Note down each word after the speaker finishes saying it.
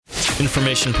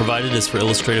Information provided is for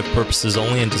illustrative purposes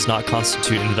only and does not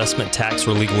constitute investment, tax,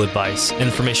 or legal advice.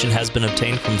 Information has been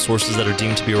obtained from sources that are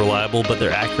deemed to be reliable, but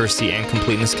their accuracy and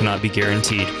completeness cannot be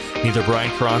guaranteed. Neither Brian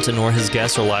Quaranta nor his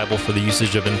guests are liable for the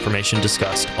usage of information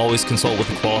discussed. Always consult with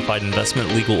a qualified investment,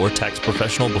 legal, or tax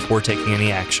professional before taking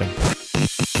any action.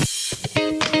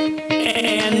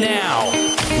 And now,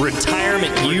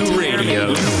 Retirement U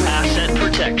Radio. Asset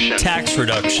protection, tax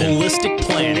reduction, holistic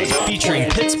planning, featuring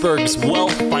Pittsburgh's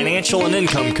wealth, financial, and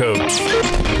income coach,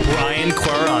 Brian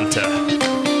Quaranta.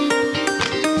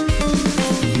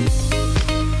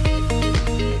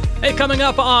 Hey, coming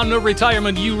up on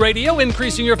Retirement U Radio,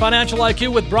 Increasing Your Financial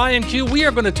IQ with Brian Q, we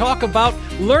are going to talk about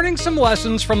learning some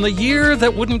lessons from the year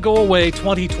that wouldn't go away,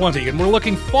 2020. And we're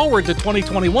looking forward to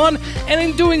 2021. And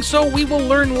in doing so, we will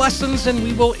learn lessons and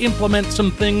we will implement some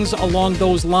things along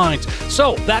those lines.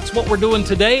 So that's what we're doing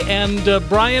today. And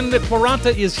Brian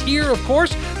Quaranta is here, of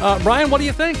course. Brian, what do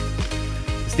you think?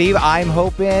 Steve, I'm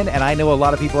hoping, and I know a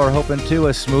lot of people are hoping too,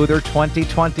 a smoother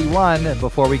 2021.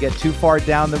 Before we get too far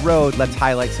down the road, let's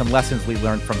highlight some lessons we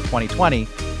learned from 2020.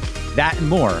 That and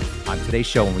more on today's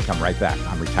show when we come right back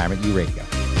on Retirement U Radio.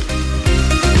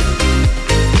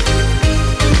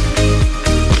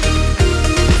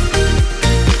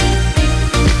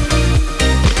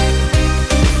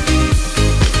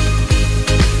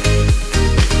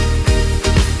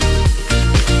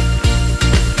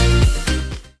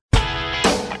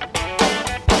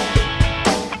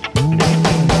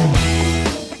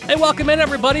 Welcome in,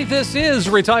 everybody. This is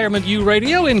Retirement U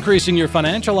Radio, Increasing Your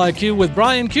Financial IQ with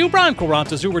Brian Q. Brian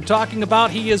Quaranta is who we're talking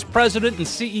about. He is president and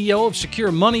CEO of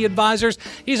Secure Money Advisors.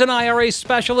 He's an IRA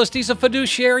specialist. He's a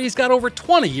fiduciary. He's got over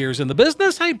 20 years in the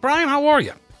business. Hey, Brian, how are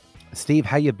you? Steve,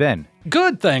 how you been?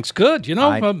 Good, thanks. Good. You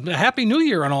know, Happy New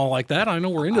Year and all like that. I know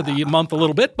we're into the month a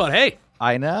little bit, but hey.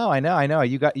 I know.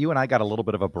 You and I got a little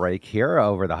bit of a break here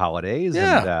over the holidays,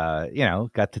 and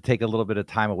got to take a little bit of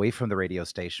time away from the radio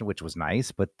station, which was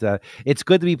nice. But it's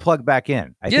good to be plugged back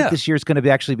in. I think this year's going to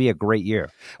actually be a great year.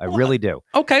 I really do.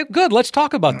 Okay, good. Let's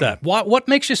talk about that. What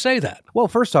makes you say that? Well,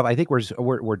 first off, I think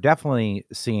we're definitely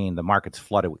seeing the markets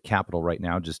flooded with capital right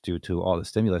now, just due to all the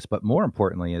stimulus. But more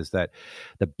importantly, is that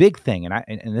the big thing,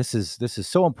 and this is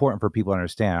so important for people to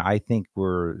understand. I think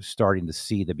we're starting to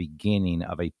see the beginning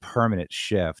of a permanent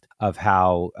shift of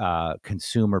how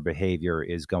consumer behavior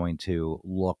is going to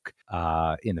look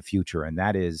in the future. And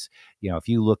that is, if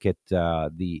you look at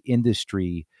the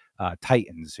industry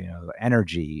titans,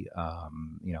 energy,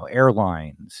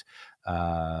 airlines,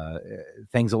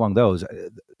 things along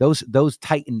those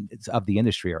titans of the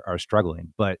industry are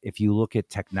struggling. But if you look at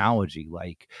technology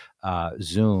like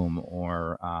Zoom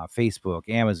or Facebook,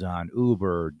 Amazon,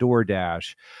 Uber,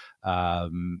 DoorDash,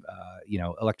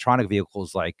 electronic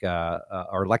vehicles like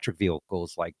or electric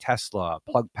vehicles like Tesla,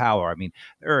 Plug Power. I mean,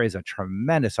 there is a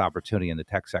tremendous opportunity in the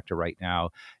tech sector right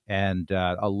now, and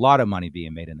a lot of money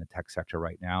being made in the tech sector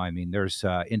right now. I mean, there's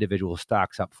individual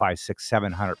stocks up 500%,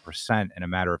 600%, 700% in a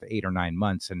matter of 8 or 9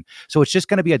 months, and so it's just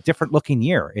going to be a different looking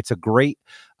year. It's a great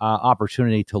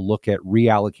opportunity to look at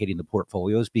reallocating the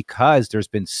portfolios because there's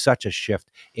been such a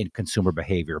shift in consumer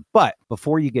behavior. But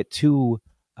before you get too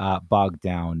bogged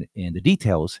down in the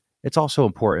details, it's also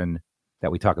important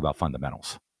that we talk about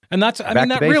fundamentals. And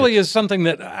that really is something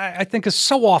that I think is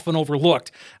so often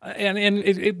overlooked. And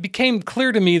it became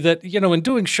clear to me that, in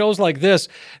doing shows like this,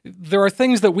 there are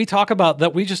things that we talk about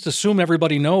that we just assume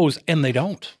everybody knows, and they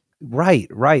don't. Right.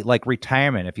 Like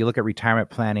retirement. If you look at retirement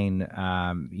planning,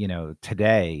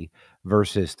 today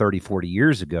versus 30, 40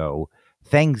 years ago,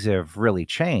 things have really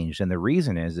changed. And the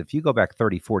reason is, if you go back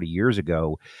 30, 40 years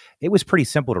ago, it was pretty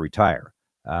simple to retire.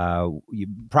 You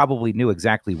probably knew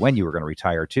exactly when you were going to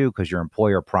retire too, because your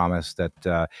employer promised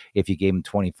that if you gave them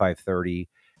 25, 30,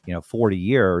 40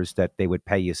 years, that they would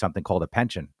pay you something called a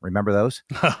pension. Remember those?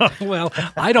 Well,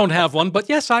 I don't have one, but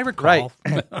yes, I recall.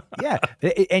 Right. Yeah.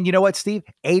 And you know what, Steve?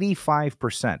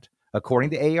 85%. According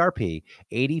to AARP,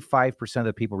 85% of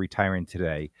the people retiring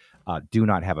today do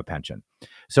not have a pension.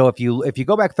 So if you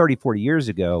go back 30, 40 years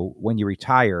ago, when you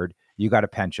retired, you got a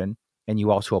pension and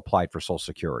you also applied for Social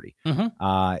Security.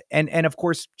 Mm-hmm. And of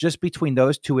course, just between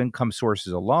those two income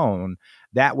sources alone,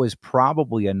 that was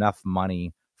probably enough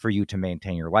money for you to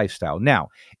maintain your lifestyle. Now,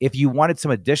 if you wanted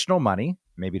some additional money,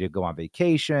 maybe to go on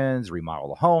vacations, remodel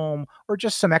the home, or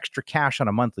just some extra cash on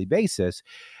a monthly basis,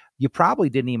 you probably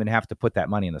didn't even have to put that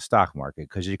money in the stock market,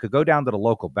 because you could go down to the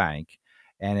local bank.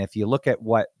 And if you look at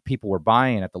what people were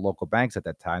buying at the local banks at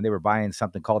that time, they were buying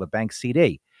something called a bank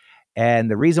CD.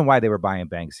 And the reason why they were buying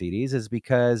bank CDs is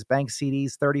because bank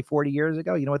CDs 30, 40 years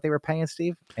ago, you know what they were paying,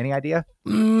 Steve? Any idea?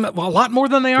 Well, a lot more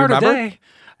than they are today.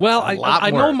 Well,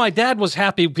 I know my dad was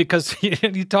happy because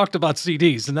he talked about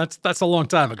CDs, and that's a long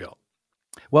time ago.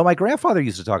 Well, my grandfather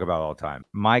used to talk about it all the time.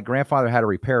 My grandfather had a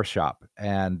repair shop,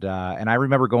 and I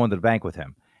remember going to the bank with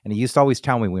him. And he used to always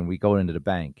tell me when we go into the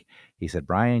bank, he said,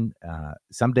 Brian,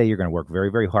 someday you're going to work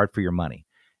very, very hard for your money,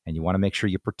 and you want to make sure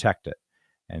you protect it.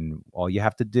 And all you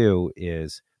have to do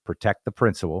is protect the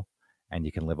principal, and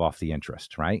you can live off the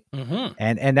interest, right? Mm-hmm.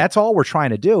 And that's all we're trying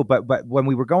to do. But when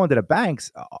we were going to the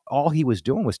banks, all he was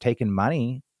doing was taking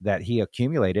money that he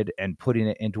accumulated and putting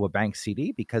it into a bank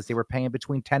CD because they were paying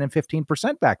between 10 and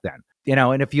 15% back then.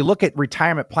 And if you look at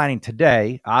retirement planning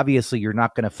today, obviously you're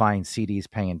not going to find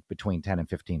CDs paying between 10 and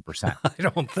 15%. I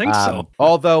don't think so.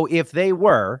 Although if they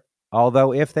were,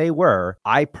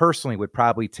 I personally would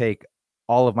probably take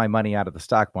all of my money out of the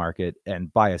stock market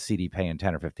and buy a CD paying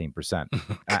 10 or 15%.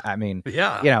 I mean,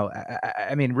 yeah.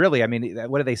 Really,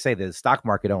 what do they say? The stock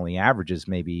market only averages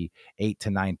maybe 8 to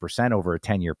 9% over a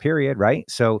 10-year period, right?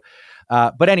 So,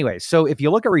 but anyway, so if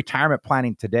you look at retirement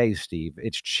planning today, Steve,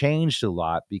 it's changed a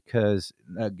lot because,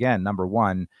 again, number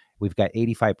one, we've got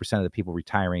 85% of the people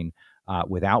retiring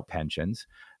without pensions.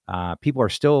 People are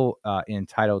still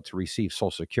entitled to receive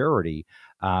Social Security,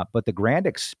 but the grand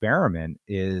experiment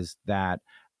is that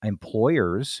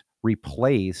employers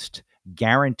replaced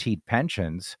guaranteed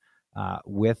pensions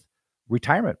with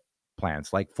retirement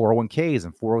plans like 401ks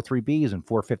and 403bs and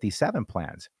 457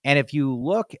 plans. And if you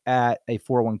look at a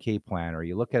 401k plan, or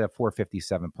you look at a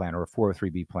 457 plan or a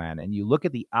 403b plan, and you look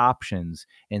at the options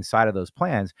inside of those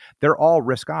plans, they're all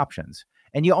risk options.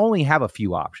 And you only have a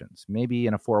few options. Maybe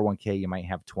in a 401k, you might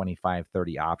have 25,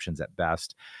 30 options at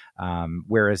best.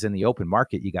 Whereas in the open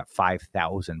market, you got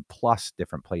 5,000 plus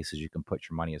different places you can put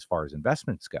your money as far as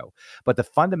investments go. But the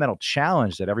fundamental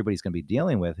challenge that everybody's going to be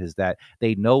dealing with is that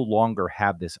they no longer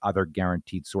have this other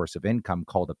guaranteed source of income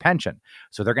called a pension.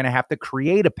 So they're going to have to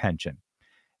create a pension.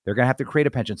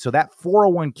 So that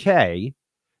 401k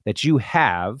that you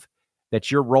have, that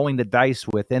you're rolling the dice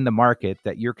with in the market,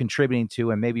 that you're contributing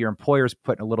to, and maybe your employer's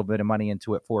putting a little bit of money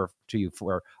into it for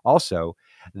also,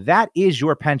 that is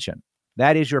your pension.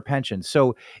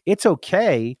 So it's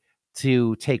okay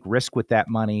to take risk with that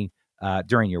money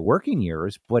during your working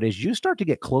years, but as you start to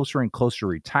get closer and closer to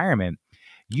retirement,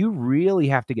 you really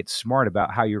have to get smart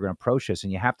about how you're going to approach this,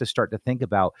 and you have to start to think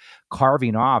about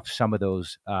carving off some of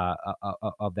those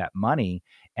of that money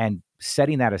and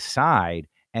setting that aside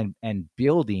and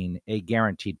building a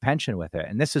guaranteed pension with it.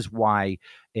 And this is why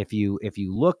if you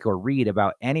look or read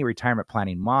about any retirement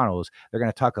planning models, they're going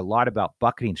to talk a lot about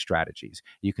bucketing strategies.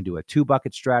 You can do a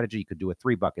 2-bucket strategy. You could do a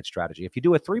 3-bucket strategy. If you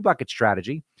do a 3-bucket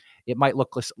strategy, it might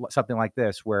look something like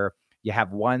this, where you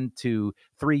have 1 to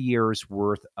 3 years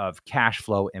worth of cash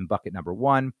flow in bucket number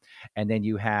 1. And then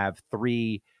you have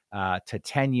 3 to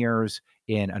 10 years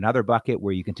in another bucket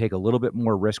where you can take a little bit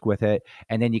more risk with it.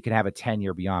 And then you can have a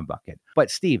 10-year beyond bucket. But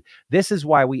Steve, this is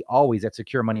why we always at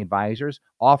Secure Money Advisors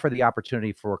offer the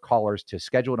opportunity for callers to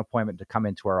schedule an appointment to come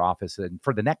into our office. And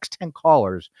for the next 10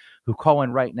 callers who call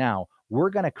in right now,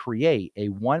 we're going to create a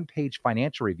 1-page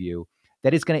financial review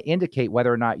that is going to indicate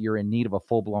whether or not you're in need of a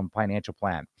full-blown financial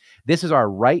plan. This is our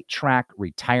Right Track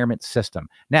retirement system.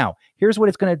 Now, here's what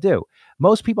it's going to do.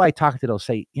 Most people I talk to, they'll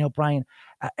say, Brian,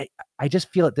 I just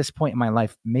feel at this point in my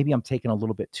life, maybe I'm taking a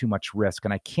little bit too much risk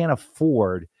and I can't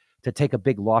afford to take a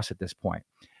big loss at this point.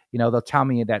 They'll tell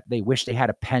me that they wish they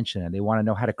had a pension and they want to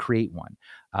know how to create one.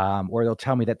 Or they'll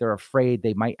tell me that they're afraid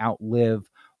they might outlive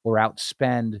or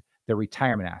outspend their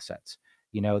retirement assets.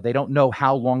 They don't know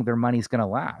how long their money's going to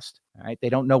last. Right? They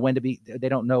don't know when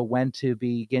to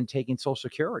begin taking Social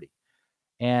Security.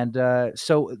 And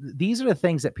so these are the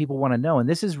things that people want to know. And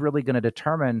this is really going to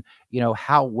determine,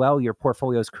 how well your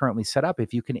portfolio is currently set up,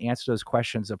 if you can answer those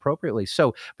questions appropriately.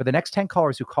 So for the next 10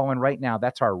 callers who call in right now,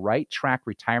 that's our Right Track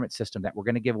retirement system that we're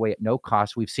going to give away at no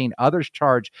cost. We've seen others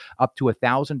charge up to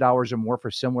 $1,000 or more for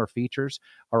similar features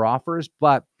or offers,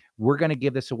 but we're going to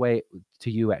give this away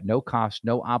to you at no cost,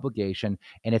 no obligation,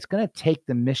 and it's going to take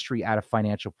the mystery out of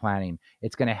financial planning.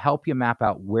 It's going to help you map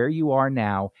out where you are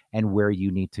now and where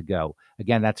you need to go.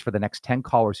 Again, that's for the next 10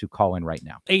 callers who call in right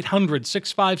now.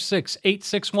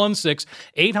 800-656-8616,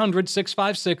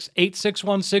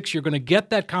 800-656-8616. You're going to get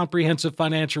that comprehensive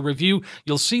financial review.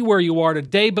 You'll see where you are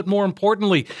today, but more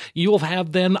importantly, you'll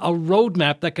have then a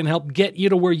roadmap that can help get you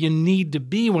to where you need to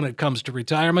be when it comes to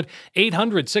retirement.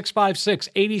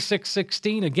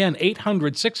 800-656-8616. Again, 800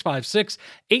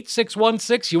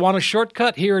 1-800-656-8616. You want a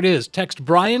shortcut? Here it is. Text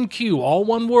Brian Q, all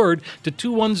one word, to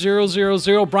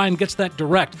 21000. Brian gets that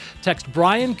direct. Text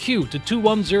Brian Q to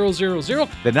 21000.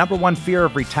 The number one fear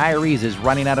of retirees is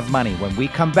running out of money. When we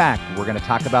come back, we're going to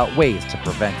talk about ways to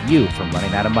prevent you from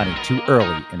running out of money too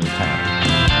early in retirement.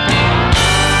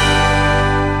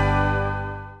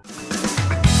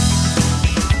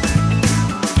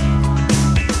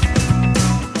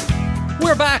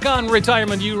 We're back on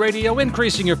Retirement U Radio,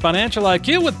 increasing your financial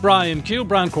IQ with Brian Q.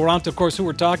 Brian Quaranta, of course, who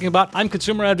we're talking about. I'm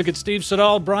consumer advocate Steve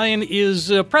Siddall. Brian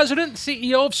is president and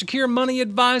CEO of Secure Money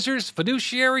Advisors,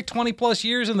 fiduciary, 20-plus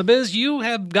years in the biz. You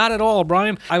have got it all,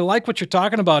 Brian. I like what you're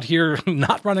talking about here,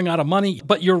 not running out of money,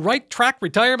 but your right track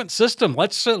retirement system.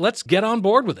 Let's get on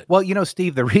board with it. Well,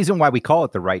 Steve, the reason why we call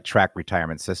it the right track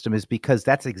retirement system is because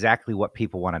that's exactly what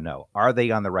people want to know. Are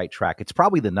they on the right track? It's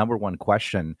probably the number one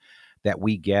question that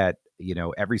we get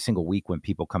every single week when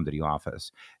people come to the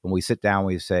office. When we sit down,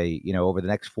 we say, over the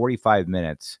next 45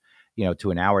 minutes,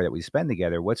 to an hour that we spend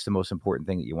together, what's the most important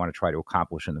thing that you want to try to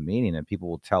accomplish in the meeting? And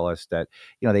people will tell us that,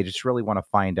 they just really want to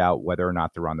find out whether or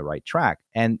not they're on the right track.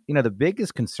 And, the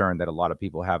biggest concern that a lot of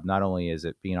people have, not only is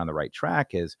it being on the right track,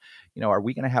 is, are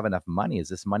we going to have enough money? Is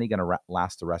this money going to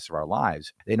last the rest of our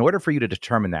lives? In order for you to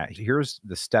determine that, here's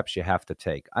the steps you have to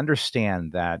take.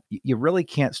 Understand that you really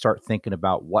can't start thinking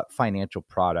about what financial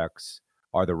products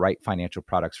are the right financial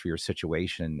products for your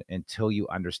situation until you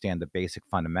understand the basic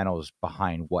fundamentals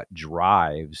behind what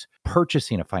drives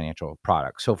purchasing a financial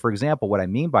product. So, for example, what I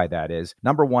mean by that is,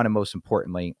 number one, and most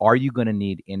importantly, are you going to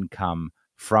need income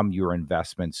from your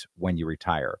investments when you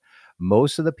retire?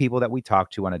 Most of the people that we talk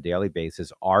to on a daily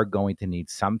basis are going to need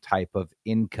some type of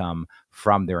income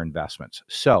from their investments.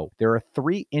 So there are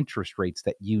 3 interest rates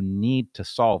that you need to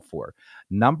solve for.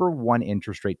 Number one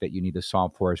interest rate that you need to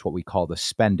solve for is what we call the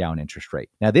spend down interest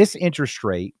rate. Now, this interest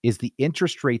rate is the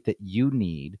interest rate that you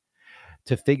need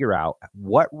to figure out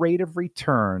what rate of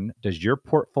return does your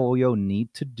portfolio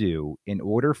need to do in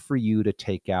order for you to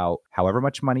take out however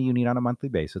much money you need on a monthly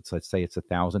basis. Let's say it's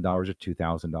 $1,000 or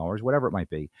 $2,000, whatever it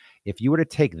might be. If you were to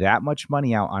take that much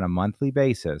money out on a monthly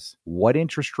basis, what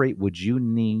interest rate would you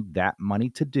need that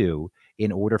money to do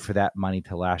in order for that money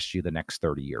to last you the next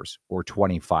 30 years or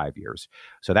 25 years?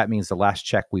 So that means the last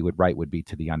check we would write would be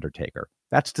to the undertaker.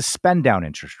 That's the spend down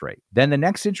interest rate. Then the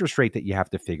next interest rate that you have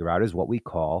to figure out is what we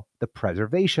call the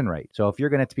preservation rate. So if you're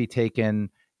going to be taking,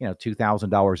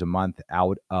 $2,000 a month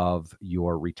out of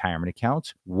your retirement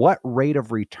accounts, what rate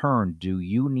of return do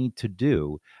you need to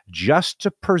do just to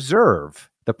preserve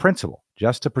the principal?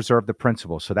 Just to preserve the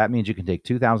principal. So that means you can take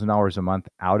 $2,000 a month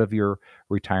out of your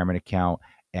retirement account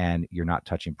and you're not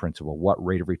touching principal. What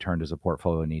rate of return does a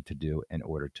portfolio need to do in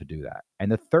order to do that?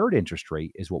 And the third interest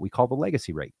rate is what we call the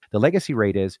legacy rate. The legacy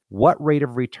rate is what rate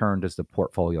of return does the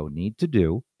portfolio need to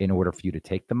do in order for you to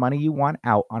take the money you want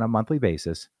out on a monthly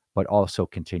basis, but also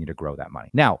continue to grow that money.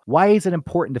 Now, why is it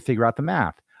important to figure out the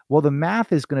math? Well, the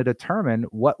math is going to determine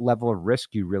what level of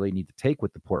risk you really need to take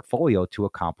with the portfolio to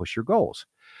accomplish your goals.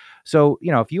 So,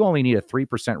 if you only need a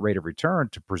 3% rate of return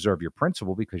to preserve your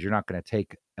principal because you're not going to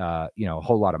take, a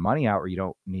whole lot of money out, or you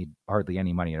don't need hardly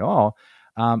any money at all,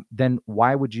 then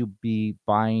why would you be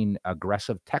buying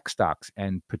aggressive tech stocks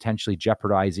and potentially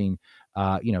jeopardizing,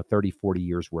 30, 40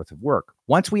 years worth of work?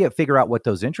 Once we figure out what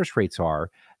those interest rates are,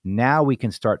 now we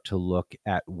can start to look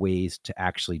at ways to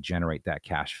actually generate that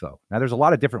cash flow. Now, there's a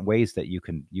lot of different ways that you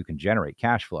can generate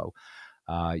cash flow.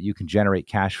 You can generate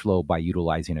cash flow by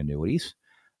utilizing annuities.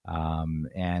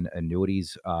 And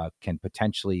annuities can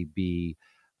potentially be,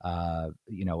 a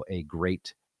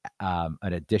great an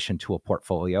addition to a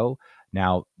portfolio.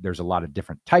 Now, there's a lot of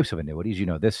different types of annuities. You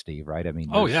know this, Steve, right? I mean,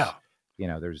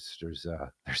 there's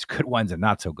good ones and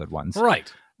not so good ones,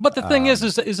 right? But the thing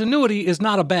is annuity is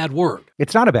not a bad word.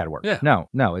 It's not a bad word. Yeah.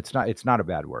 No, it's not. It's not a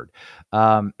bad word.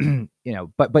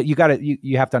 But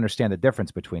you have to understand the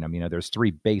difference between them. There's 3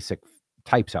 basic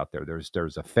types out there.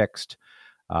 There's a fixed.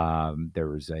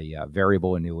 There's a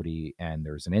variable annuity, and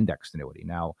there's an indexed annuity.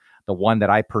 Now, the one that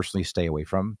I personally stay away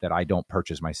from, that I don't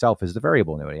purchase myself, is the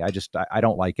variable annuity. I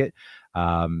don't like it.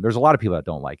 There's a lot of people that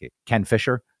don't like it. Ken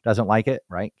Fisher doesn't like it,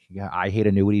 right? Yeah, I hate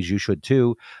annuities. You should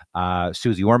too.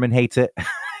 Susie Orman hates it.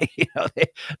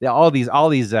 All these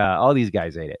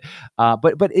guys hate it.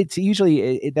 But it's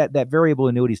usually that variable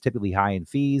annuity is typically high in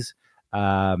fees.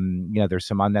 There's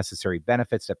some unnecessary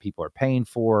benefits that people are paying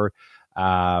for.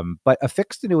 But a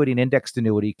fixed annuity and indexed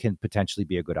annuity can potentially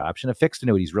be a good option. A fixed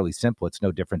annuity is really simple. It's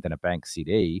no different than a bank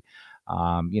CD.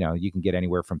 You can get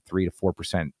anywhere from 3 to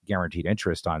 4% guaranteed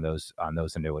interest on those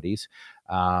annuities.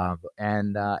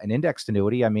 And an indexed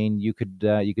annuity, I mean, you could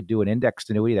do an indexed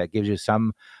annuity that gives you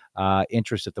some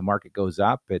interest if the market goes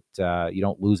up. You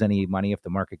don't lose any money if the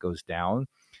market goes down.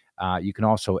 You can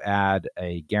also add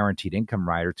a guaranteed income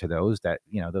rider to those that,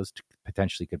 those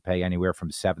potentially could pay anywhere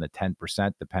from 7 to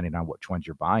 10%, depending on which ones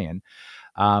you're buying.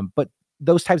 But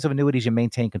those types of annuities, you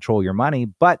maintain control of your money,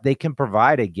 but they can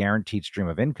provide a guaranteed stream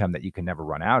of income that you can never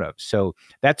run out of. So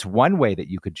that's one way that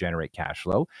you could generate cash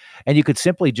flow. And you could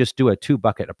simply just do a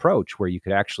 2-bucket approach where you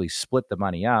could actually split the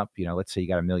money up. Let's say you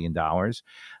got $1 million.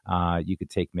 You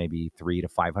could take maybe 300,000 to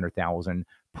 500,000,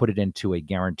 put it into a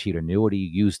guaranteed annuity,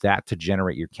 use that to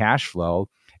generate your cash flow.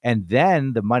 And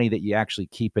then the money that you actually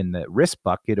keep in the risk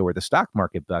bucket or the stock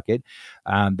market bucket,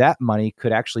 that money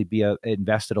could actually be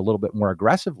invested a little bit more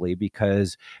aggressively,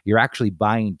 because you're actually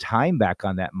buying time back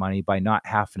on that money by not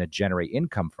having to generate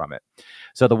income from it.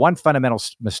 So the one fundamental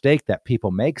mistake that people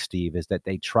make, Steve, is that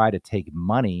they try to take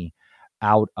money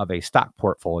out of a stock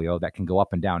portfolio that can go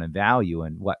up and down in value.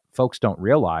 And what folks don't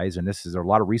realize, and this is a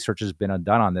lot of research has been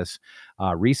done on this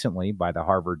recently by the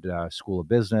Harvard School of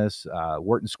Business,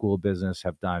 Wharton School of Business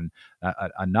have done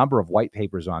a number of white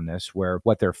papers on this, where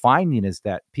what they're finding is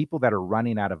that people that are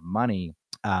running out of money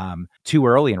too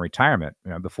early in retirement,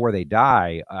 before they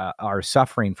die, are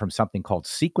suffering from something called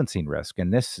sequencing risk.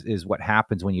 And this is what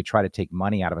happens when you try to take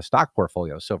money out of a stock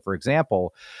portfolio. So for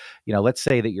example, let's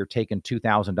say that you're taking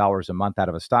 $2,000 a month out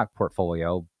of a stock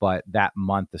portfolio, but that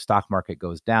month the stock market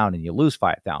goes down and you lose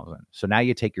 $5,000. So now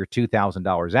you take your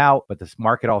 $2,000 out, but this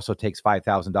market also takes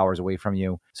 $5,000 away from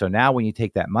you. So now when you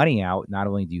take that money out, not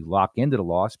only do you lock into the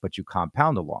loss, but you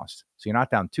compound the loss. So you're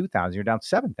not down $2,000, you're down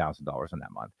 $7,000 in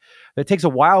that month. But it takes a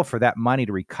while for that money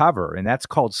to recover, and that's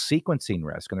called sequencing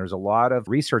risk. And there's a lot of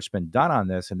research been done on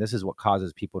this, and this is what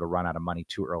causes people to run out of money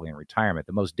too early in retirement.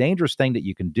 The most dangerous thing that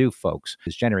you can do, folks,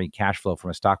 is generating cash flow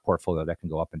from a stock portfolio that can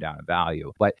go up and down in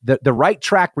value. But the Right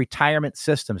Track retirement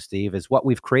system, Steve, is what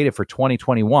we've created for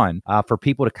 2021 for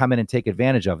people to come in and take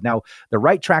advantage of. Now, the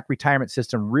Right Track retirement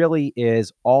system really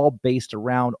is all based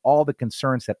around all the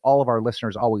concerns that all of our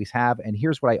listeners always have. And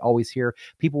here's what I always hear.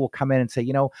 People will come in and say,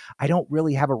 I don't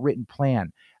really have a written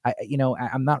plan.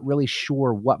 I'm not really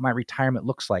sure what my retirement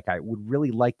looks like. I would really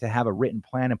like to have a written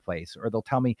plan in place. Or they'll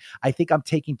tell me, I think I'm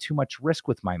taking too much risk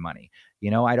with my money.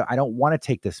 I don't want to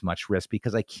take this much risk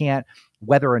because I can't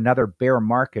weather another bear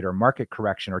market or market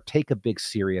correction or take a big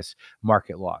serious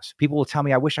market loss. People will tell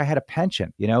me, I wish I had a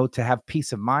pension, to have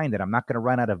peace of mind that I'm not going to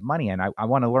run out of money, and I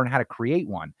want to learn how to create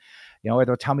one. Or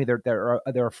they'll tell me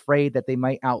they're afraid that they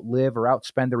might outlive or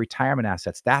outspend their retirement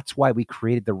assets. That's why we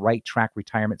created the Right Track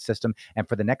retirement system. And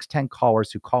for the next 10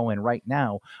 callers who call in right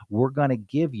now, we're going to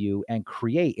give you and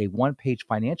create a 1-page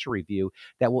financial review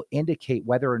that will indicate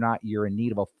whether or not you're in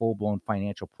need of a full-blown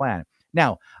financial plan.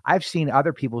 Now, I've seen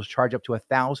other people charge up to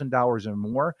 $1,000 or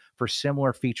more for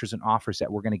similar features and offers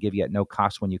that we're going to give you at no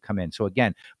cost when you come in. So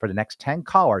again, for the next 10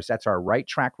 callers, that's our Right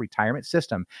Track retirement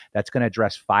system. That's going to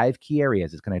address 5 key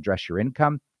areas. It's going to address your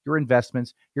income, your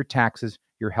investments, your taxes,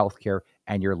 your healthcare,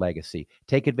 and your legacy.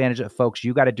 Take advantage of it, folks.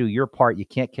 You got to do your part. You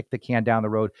can't kick the can down the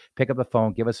road. Pick up the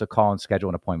phone, give us a call, and schedule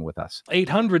an appointment with us.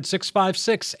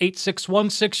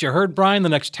 800-656-8616. You heard Brian. The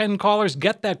next 10 callers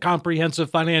get that comprehensive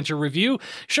financial review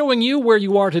showing you where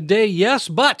you are today, yes,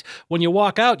 but when you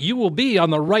walk out, you will be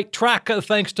on the right track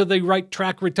thanks to the Right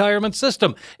Track retirement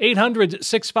system.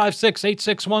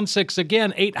 800-656-8616.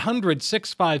 Again,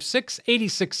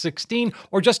 800-656-8616,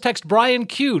 or just text Brian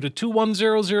Q to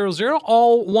 21000,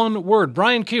 all one word.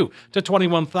 Brian Q to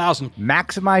 21,000.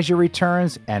 Maximize your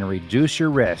returns and reduce your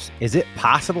risk. Is it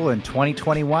possible in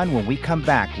 2021? When we come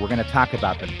back, we're going to talk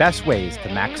about the best ways to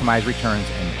maximize returns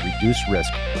and reduce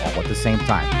risk all at the same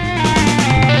time.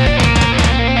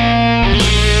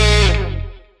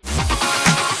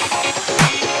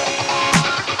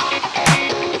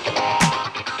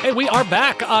 Hey, we are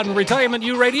back on Retirement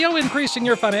U Radio, increasing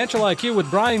your financial IQ with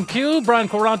Brian Q. Brian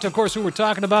Quaranta, of course, who we're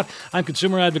talking about. I'm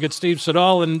consumer advocate Steve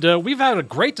Siddall, and we've had a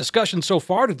great discussion so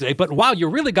far today. But wow, you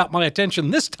really got my attention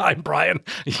this time, Brian.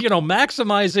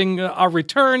 Maximizing our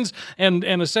returns and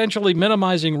essentially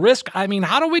minimizing risk. I mean,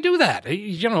 how do we do that?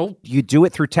 You do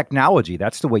it through technology.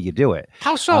 That's the way you do it.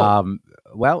 How so?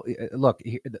 Well, look,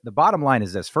 the bottom line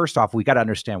is this. First off, we got to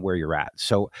understand where you're at.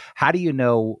 So how do you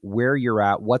know where you're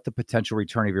at, what the potential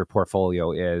return of your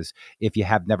portfolio is if you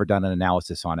have never done an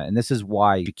analysis on it? And this is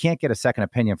why you can't get a second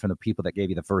opinion from the people that gave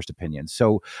you the first opinion.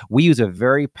 So we use a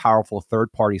very powerful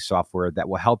third-party software that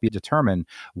will help you determine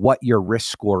what your risk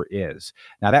score is.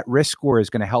 Now, that risk score is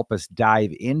going to help us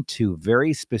dive into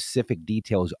very specific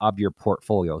details of your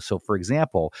portfolio. So for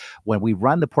example, when we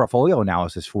run the portfolio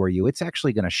analysis for you, it's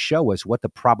actually going to show us what what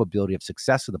the probability of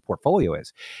success of the portfolio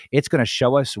is. It's going to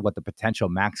show us what the potential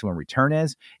maximum return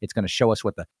is. It's going to show us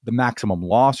what the maximum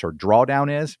loss or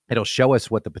drawdown is. It'll show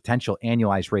us what the potential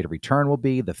annualized rate of return will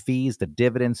be, the fees, the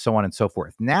dividends, so on and so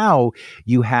forth. Now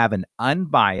you have an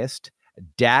unbiased,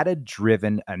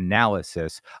 data-driven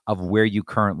analysis of where you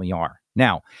currently are.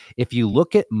 Now, if you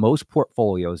look at most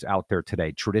portfolios out there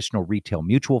today, traditional retail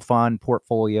mutual fund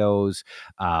portfolios,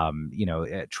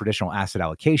 traditional asset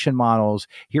allocation models,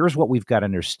 here's what we've got to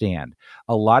understand.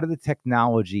 A lot of the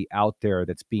technology out there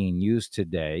that's being used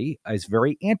today is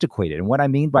very antiquated. And what I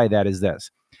mean by that is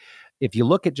this. If you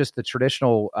look at just the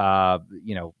traditional,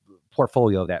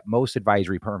 portfolio that most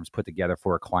advisory firms put together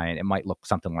for a client, it might look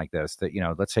something like this. That,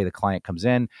 let's say the client comes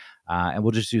in, and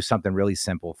we'll just do something really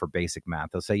simple for basic math.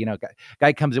 They'll say,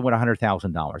 guy comes in with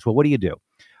 $100,000. Well, what do?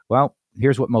 Well,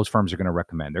 here's what most firms are going to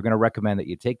recommend. They're going to recommend that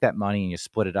you take that money and you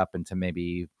split it up into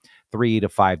maybe 3 to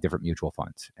 5 different mutual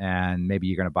funds. And maybe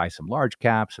you're going to buy some large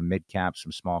caps, some mid caps,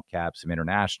 some small caps, some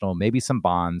international, maybe some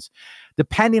bonds,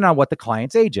 depending on what the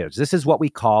client's age is. This is what we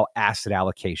call asset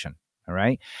allocation. All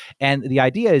right. And the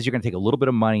idea is you're going to take a little bit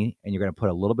of money and you're going to put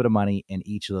a little bit of money in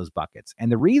each of those buckets.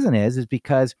 And the reason is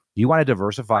because you want to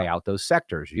diversify out those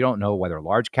sectors. You don't know whether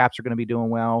large caps are going to be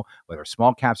doing well, whether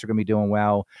small caps are going to be doing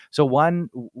well. So one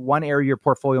area of your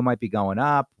portfolio might be going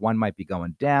up, one might be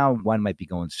going down, one might be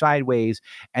going sideways.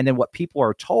 And then what people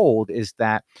are told is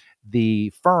that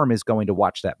the firm is going to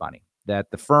watch that money, that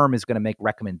the firm is going to make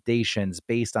recommendations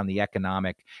based on the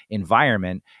economic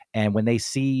environment. And when they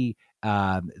see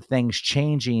things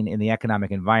changing in the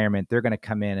economic environment, they're going to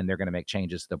come in and they're going to make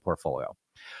changes to the portfolio.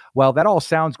 Well, that all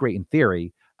sounds great in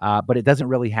theory, but it doesn't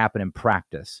really happen in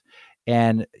practice.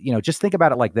 And, just think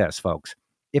about it like this, folks.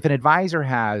 If an advisor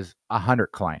has 100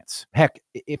 clients, heck,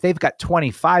 if they've got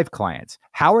 25 clients,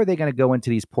 how are they going to go into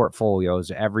these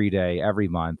portfolios every day, every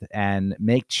month, and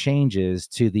make changes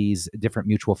to these different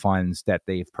mutual funds that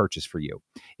they've purchased for you?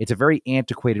 It's a very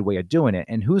antiquated way of doing it.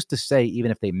 And who's to say,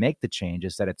 even if they make the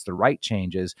changes, that it's the right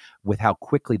changes with how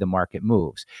quickly the market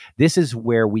moves? This is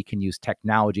where we can use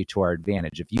technology to our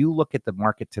advantage. If you look at the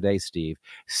market today, Steve,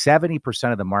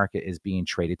 70% of the market is being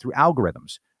traded through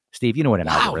algorithms. Steve, you know what an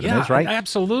algorithm is, right?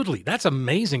 Absolutely. That's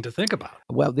amazing to think about.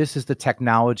 Well, this is the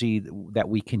technology that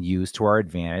we can use to our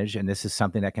advantage, and this is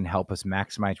something that can help us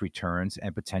maximize returns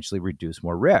and potentially reduce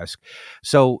more risk.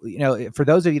 So, for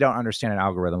those of you who don't understand an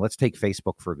algorithm, let's take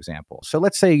Facebook, for example. So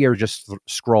let's say you're just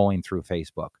scrolling through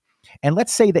Facebook, and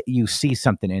let's say that you see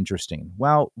something interesting.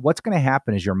 Well, what's going to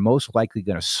happen is you're most likely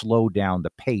going to slow down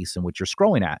the pace in which you're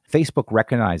scrolling at. Facebook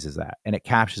recognizes that, and it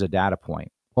captures a data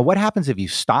point. Well, what happens if you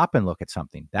stop and look at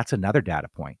something? That's another data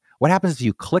point. What happens if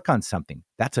you click on something?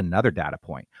 That's another data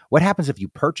point. What happens if you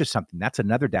purchase something? That's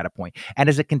another data point. And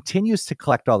as it continues to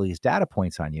collect all these data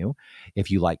points on you, if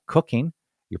you like cooking,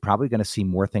 you're probably going to see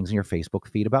more things in your Facebook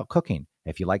feed about cooking.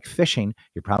 If you like fishing,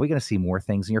 you're probably going to see more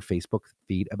things in your Facebook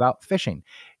feed about fishing.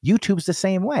 YouTube's the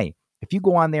same way. If you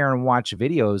go on there and watch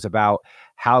videos about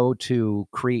how to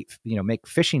create, make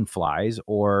fishing flies,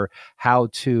 or how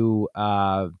to,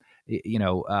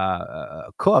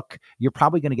 cook, you're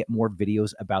probably going to get more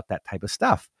videos about that type of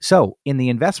stuff. So in the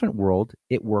investment world,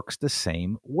 it works the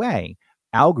same way.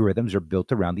 Algorithms are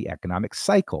built around the economic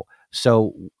cycle.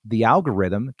 So the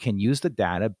algorithm can use the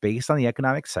data based on the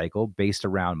economic cycle, based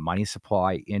around money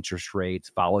supply, interest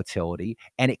rates, volatility,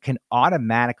 and it can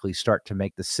automatically start to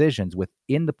make decisions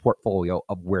within the portfolio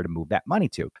of where to move that money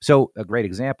to. So a great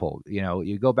example,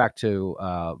 you go back to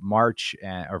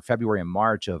February and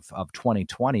March of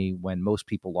 2020, when most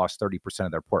people lost 30%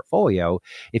 of their portfolio.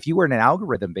 If you were in an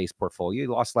algorithm-based portfolio,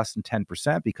 you lost less than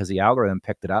 10% because the algorithm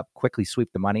picked it up, quickly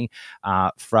swept the money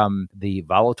from the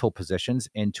volatile positions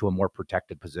into a more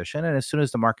protected position. And as soon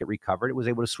as the market recovered, it was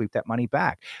able to sweep that money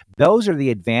back. Those are the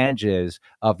advantages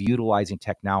of utilizing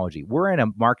technology. We're in a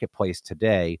marketplace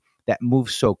today that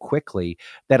moves so quickly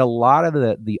that a lot of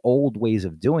the old ways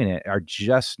of doing it are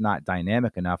just not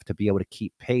dynamic enough to be able to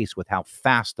keep pace with how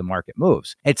fast the market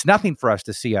moves. It's nothing for us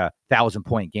to see a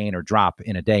 1,000-point gain or drop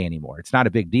in a day anymore. It's not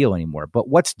a big deal anymore. But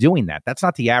what's doing that? That's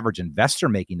not the average investor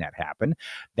making that happen.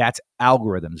 That's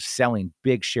algorithms selling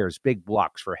big shares, big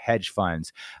blocks for hedge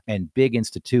funds and big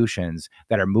institutions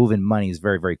that are moving monies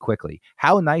very, very quickly.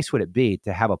 How nice would it be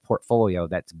to have a portfolio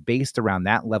that's based around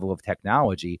that level of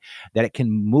technology, that it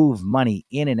can move money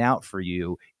in and out for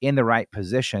you in the right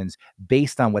positions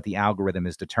based on what the algorithm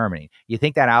is determining? You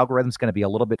think that algorithm is going to be a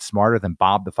little bit smarter than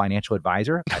Bob, the financial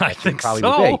advisor? I think probably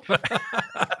so. Would be.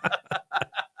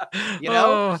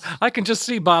 I can just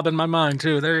see Bob in my mind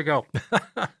too. There you go.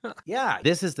 Yeah,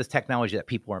 this is the technology that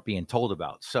people aren't being told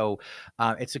about. So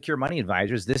at Secure Money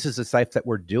Advisors, this is the stuff that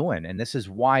we're doing. And this is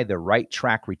why the Right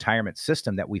Track retirement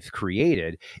system that we've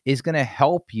created is going to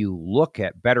help you look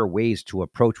at better ways to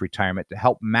approach retirement to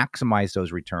help maximize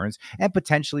those returns and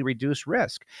potentially reduce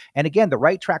risk. And again, the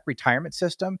Right Track retirement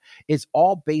system is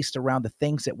all based around the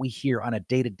things that we hear on a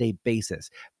day-to-day basis.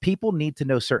 People need to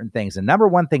know certain things. The number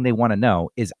one thing they want to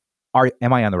know is,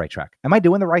 am I on the right track? Am I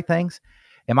doing the right things?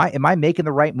 Am I making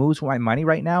the right moves with my money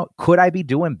right now? Could I be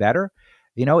doing better?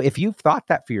 You know, if you've thought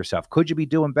that for yourself, could you be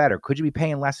doing better? Could you be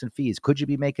paying less in fees? Could you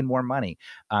be making more money?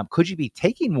 Could you be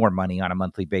taking more money on a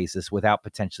monthly basis without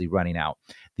potentially running out?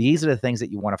 These are the things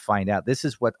that you want to find out. This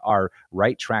is what our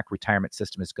Right Track retirement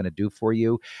system is going to do for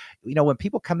you. You know, when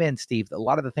people come in, Steve, a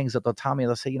lot of the things that they'll tell me,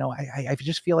 they'll say, you know, I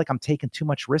just feel like I'm taking too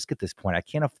much risk at this point. I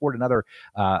can't afford another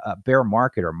bear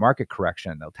market or market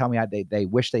correction. They'll tell me they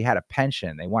wish they had a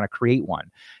pension. They want to create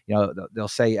one. You know, they'll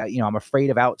say, you know, I'm afraid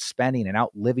of outspending and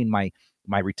outliving my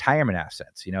retirement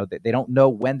assets. You know, they don't know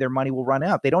when their money will run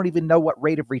out. They don't even know what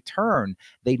rate of return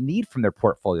they need from their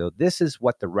portfolio. This is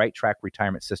what the Right Track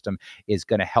retirement system is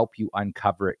going to help you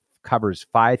uncover. It covers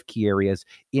 5 key areas: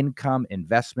 income,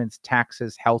 investments,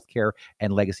 taxes, healthcare,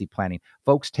 and legacy planning.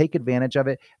 Folks, take advantage of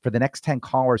it. For the next 10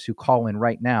 callers who call in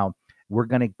right now, we're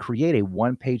going to create a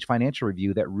 1-page financial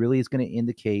review that really is going to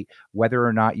indicate whether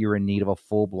or not you're in need of a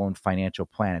full-blown financial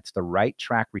plan. It's the Right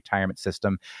Track retirement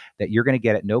system that you're going to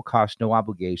get at no cost, no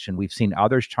obligation. We've seen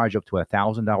others charge up to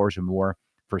 $1,000 or more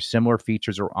for similar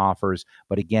features or offers.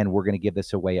 But again, we're going to give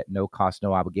this away at no cost,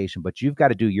 no obligation. But you've got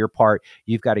to do your part.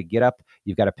 You've got to get up.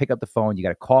 You've got to pick up the phone. You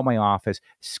got to call my office,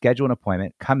 schedule an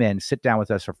appointment, come in, sit down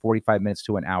with us for 45 minutes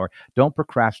to an hour. Don't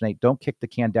procrastinate. Don't kick the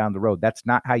can down the road. That's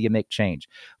not how you make change.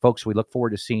 Folks, we look forward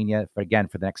to seeing you. Again,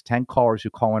 for the next 10 callers who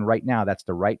call in right now, that's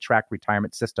the Right Track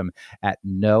retirement system at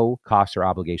no cost or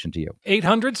obligation to you.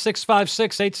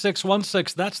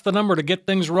 800-656-8616. That's the number to get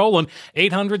things rolling.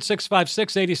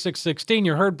 800-656-8616.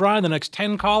 You heard Brian. The next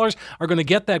 10 callers are going to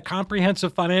get that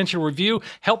comprehensive financial review,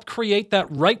 help create that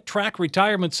Right Track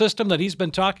retirement system that he's been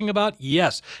talking about.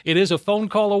 Yes, it is a phone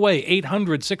call away.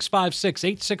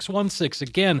 800-656-8616.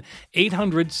 Again,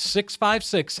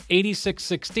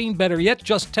 800-656-8616. Better yet,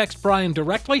 just text Brian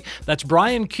directly. That's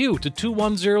Brian Q to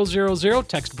 21000.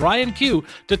 Text Brian Q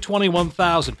to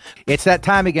 21000. It's that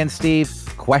time again, Steve.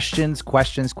 Questions.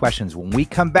 When we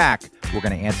come back, we're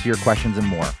going to answer your questions and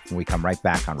more when we come right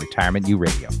back on Retirement U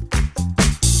Radio.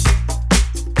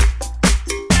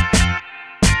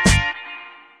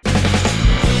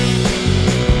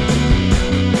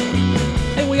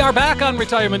 We are back on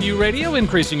Retirement U Radio,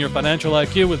 increasing your financial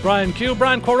IQ with Brian Q.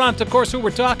 Brian Courant, of course, who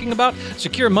we're talking about.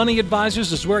 Secure Money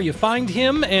Advisors is where you find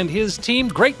him and his team.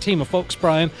 Great team of folks,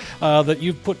 Brian, that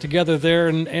you've put together there.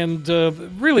 And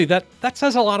really, that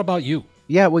says a lot about you.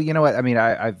 Yeah, well, you know what? I mean,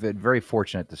 I've been very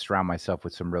fortunate to surround myself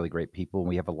with some really great people.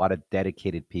 We have a lot of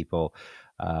dedicated people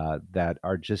that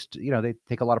are just, you know, they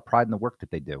take a lot of pride in the work that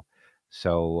they do.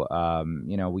 So,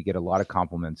 you know, we get a lot of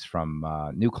compliments from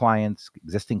new clients,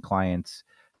 existing clients.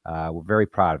 We're very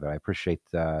proud of it. I appreciate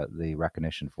the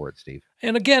recognition for it, Steve.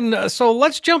 And again, so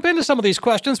let's jump into some of these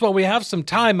questions while we have some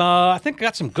time. I think I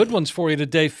got some good ones for you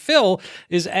today. Phil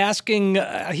is asking,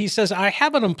 he says, I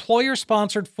have an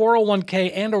employer-sponsored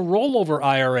 401k and a rollover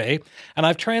IRA, and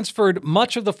I've transferred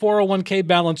much of the 401k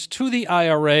balance to the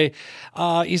IRA.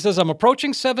 He says, I'm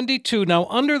approaching 72. Now,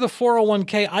 under the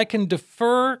 401k, I can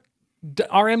defer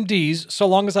RMDs so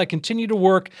long as I continue to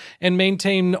work and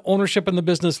maintain ownership in the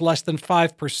business less than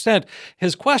 5%.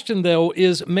 His question, though,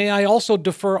 is, may I also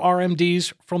defer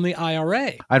RMDs from the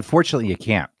IRA? Unfortunately, you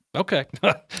can't. Okay.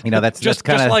 You know, that's just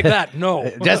kind of like that. No.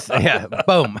 Just yeah,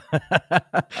 boom.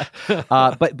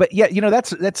 But yeah, you know,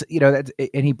 that's you know,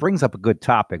 and he brings up a good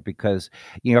topic because,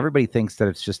 you know, everybody thinks that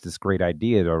it's just this great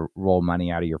idea to roll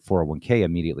money out of your 401k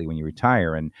immediately when you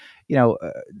retire, and you know,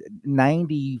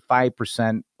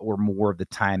 95% or more of the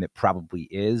time it probably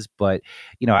is. But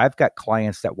you know, I've got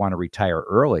clients that want to retire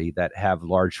early that have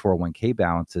large 401k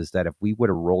balances that if we would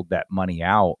have rolled that money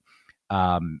out,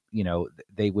 you know,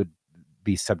 they would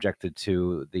be subjected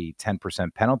to the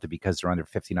 10% penalty because they're under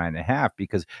 59 and a half,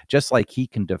 because just like he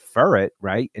can defer it,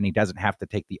 right, and he doesn't have to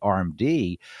take the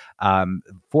RMD,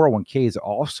 401ks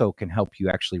also can help you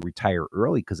actually retire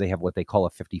early because they have what they call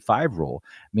a 55 rule,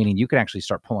 meaning you can actually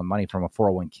start pulling money from a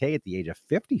 401k at the age of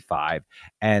 55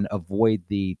 and avoid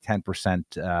the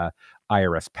 10%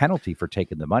 IRS penalty for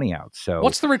taking the money out. So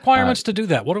what's the requirements to do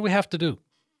that? What do we have to do?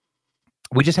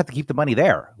 We just have to keep the money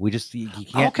there. You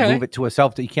can't move it to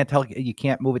you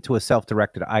can't move it to a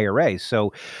self-directed IRA.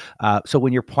 So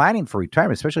when you're planning for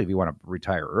retirement, especially if you want to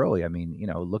retire early, I mean,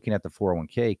 looking at the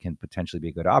 401k can potentially be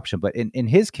a good option. But in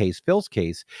his case, Phil's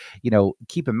case,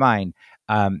 keep in mind,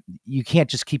 you can't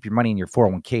just keep your money in your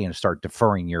 401k and start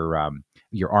deferring your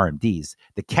RMDs.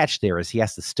 The catch there is he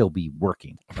has to still be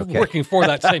working. Okay? Working for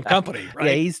that same company, right?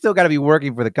 Yeah, he's still got to be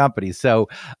working for the company. So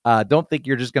don't think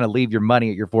you're just going to leave your money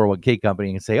at your 401k company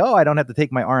and say, oh, I don't have to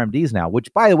take my RMDs now,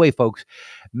 which, by the way, folks,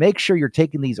 make sure you're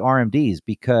taking these RMDs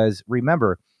because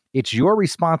remember, it's your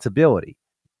responsibility.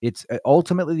 It's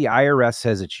ultimately the IRS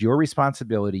says it's your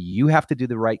responsibility. You have to do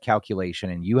the right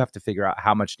calculation and you have to figure out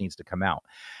how much needs to come out.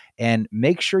 And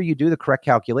make sure you do the correct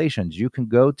calculations. You can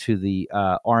go to the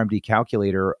RMD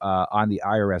calculator on the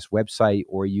IRS website,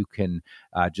 or you can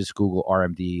just Google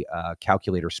RMD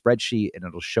calculator spreadsheet, and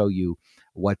it'll show you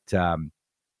what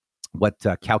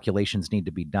calculations need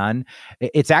to be done.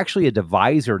 It's actually a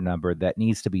divisor number that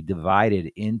needs to be divided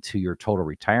into your total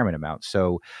retirement amount.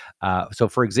 So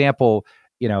for example,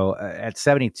 at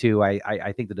 72,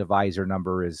 I think the divisor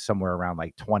number is somewhere around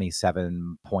like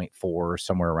 27.4,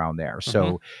 somewhere around there. Mm-hmm.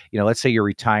 So, let's say you're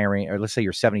retiring, or let's say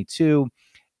you're 72,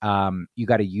 you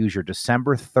got to use your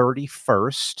December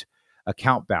 31st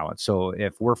account balance. So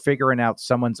if we're figuring out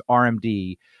someone's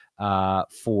RMD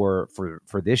for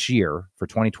this year, for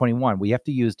 2021, we have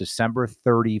to use December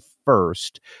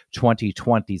 31st,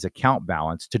 2020's account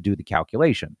balance to do the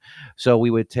calculation. So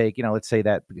we would take, let's say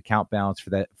that the account balance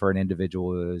for an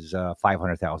individual is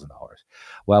 $500,000.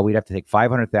 Well, we'd have to take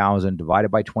 500,000 divided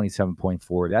by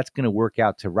 27.4. That's going to work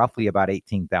out to roughly about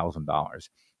 $18,000.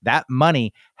 That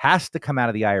money has to come out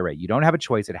of the IRA. You don't have a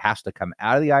choice. It has to come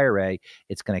out of the IRA.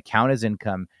 It's going to count as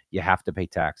income. You have to pay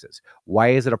taxes. Why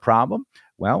is it a problem?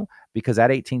 Well, because that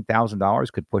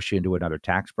 $18,000 could push you into another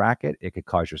tax bracket. It could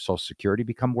cause your Social Security to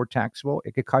become more taxable.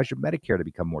 It could cause your Medicare to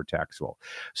become more taxable.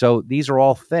 So these are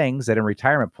all things that in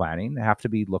retirement planning have to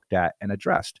be looked at and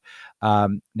addressed.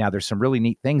 Now, there's some really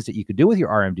neat things that you could do with your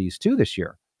RMDs too this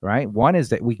year. Right. One is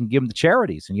that we can give them to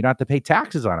charities and you don't have to pay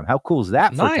taxes on them. How cool is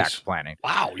that for tax planning?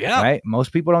 Wow. Yeah. Right.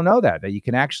 Most people don't know that you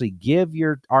can actually give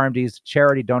your RMDs to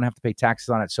charity, don't have to pay taxes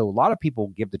on it. So a lot of people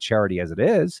give the charity as it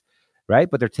is. Right.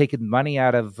 But they're taking money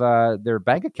out of their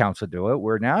bank accounts to do it,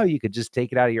 where now you could just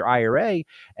take it out of your IRA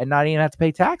and not even have to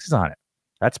pay taxes on it.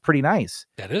 That's pretty nice.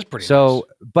 That is pretty nice. So,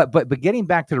 but getting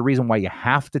back to the reason why you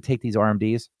have to take these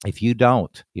RMDs, if you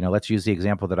don't, let's use the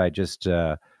example that I just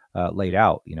laid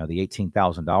out, the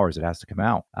 $18,000 that has to come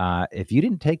out. If you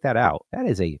didn't take that out, that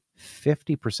is a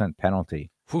 50% penalty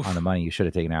on the money you should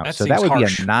have taken out. So that would be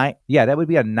that would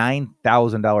be a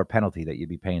 $9,000 penalty that you'd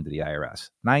be paying to the IRS.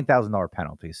 $9,000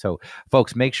 penalty. So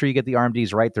folks, make sure you get the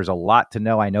RMDs right. There's a lot to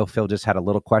know. I know Phil just had a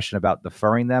little question about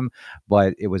deferring them,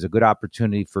 but it was a good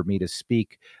opportunity for me to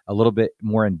speak a little bit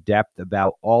more in depth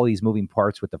about all these moving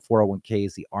parts with the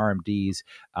 401ks, the RMDs,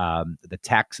 the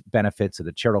tax benefits of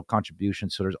the charitable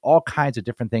contributions. So there's all kinds of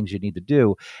different things you need to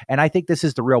do. And I think this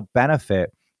is the real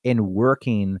benefit in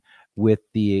working with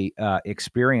the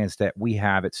experience that we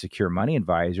have at Secure Money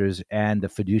Advisors and the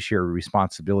fiduciary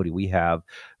responsibility we have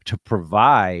to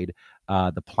provide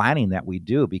the planning that we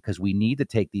do, because we need to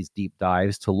take these deep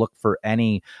dives to look for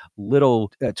any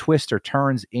little twists or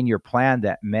turns in your plan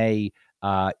that may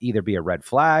either be a red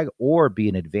flag or be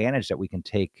an advantage that we can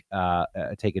take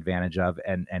advantage of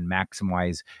and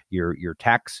maximize your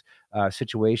tax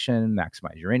situation,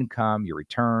 maximize your income, your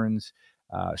returns,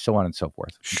 so on and so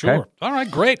forth. Sure. Okay? All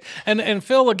right, great. And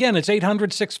Phil, again, it's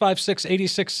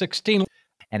 800-656-8616.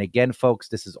 And again, folks,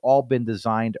 this has all been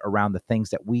designed around the things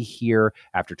that we hear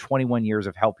after 21 years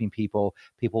of helping people.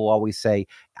 People always say,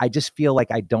 I just feel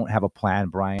like I don't have a plan,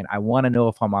 Brian. I want to know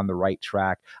if I'm on the right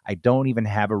track. I don't even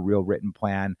have a real written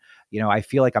plan. I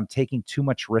feel like I'm taking too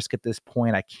much risk at this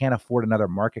point. I can't afford another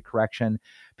market correction.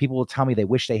 People will tell me they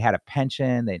wish they had a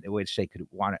pension. They wish they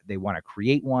want to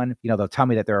create one. They'll tell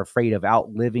me that they're afraid of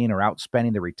outliving or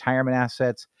outspending their retirement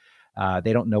assets.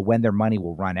 They don't know when their money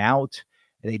will run out.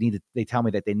 They tell me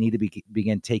that they need to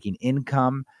begin taking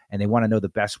income, and they want to know the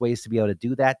best ways to be able to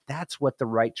do that. That's what the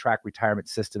Right Track Retirement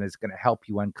System is going to help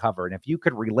you uncover. And if you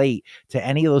could relate to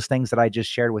any of those things that I just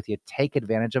shared with you, take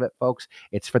advantage of it, folks.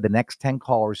 It's for the next 10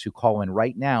 callers who call in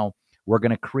right now. We're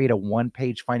going to create a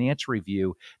one-page financial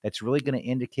review that's really going to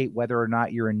indicate whether or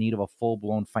not you're in need of a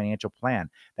full-blown financial plan.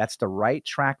 That's the Right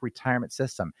Track Retirement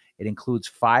System. It includes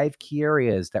 5 key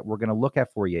areas that we're going to look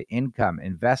at for you: income,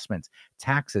 investments,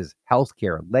 taxes,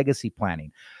 healthcare, legacy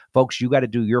planning. Folks, you got to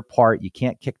do your part. You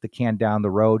can't kick the can down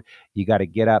the road. You got to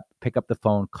get up, pick up the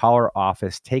phone, call our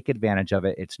office, take advantage of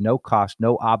it. It's no cost,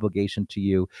 no obligation to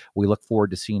you. We look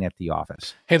forward to seeing you at the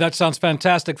office. Hey, that sounds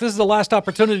fantastic. This is the last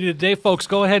opportunity today, folks.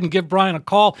 Go ahead and give Brian a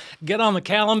call. Get on the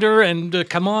calendar and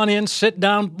come on in, sit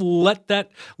down, let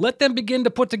them begin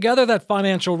to put together that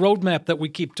financial roadmap that we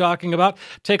keep talking about.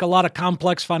 Take a lot of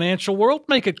complex financial world,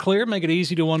 make it clear, make it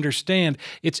easy to understand.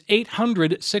 It's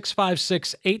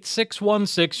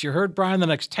 800-656-8616. You heard Brian, the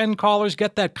next 10 callers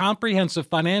get that comprehensive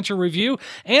financial review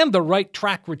and the Right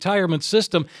Track retirement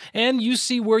system. And you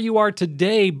see where you are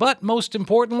today, but most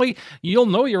importantly, you'll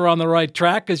know you're on the right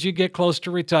track as you get close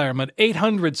to retirement.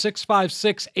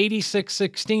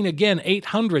 800-656-8616. Again,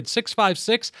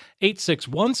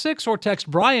 800-656-8616, or text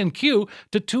Brian Q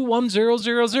to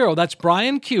 21000. That's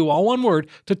Brian Q, all one word,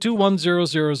 to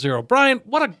 21000. Brian,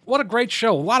 what a great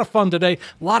show. A lot of fun today,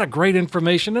 a lot of great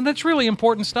information, and it's really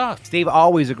important stuff. Steve,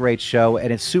 always a great show,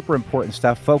 and it's super important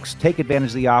stuff. Folks, take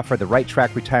advantage of the offer, the Right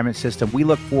Track retirement system. We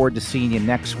look forward to seeing you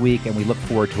next week, and we look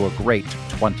forward to a great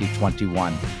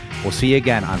 2021. We'll see you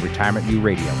again on Retirement U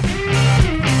Radio.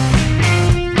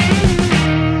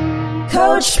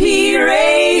 Coach P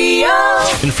Radio.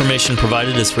 Information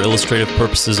provided is for illustrative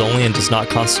purposes only and does not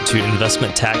constitute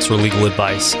investment, tax, or legal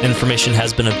advice. Information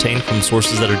has been obtained from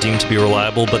sources that are deemed to be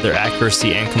reliable, but their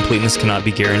accuracy and completeness cannot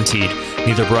be guaranteed.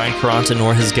 Neither Brian Caranta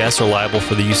nor his guests are liable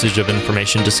for the usage of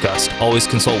information discussed. Always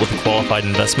consult with a qualified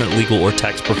investment, legal, or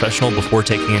tax professional before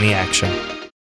taking any action.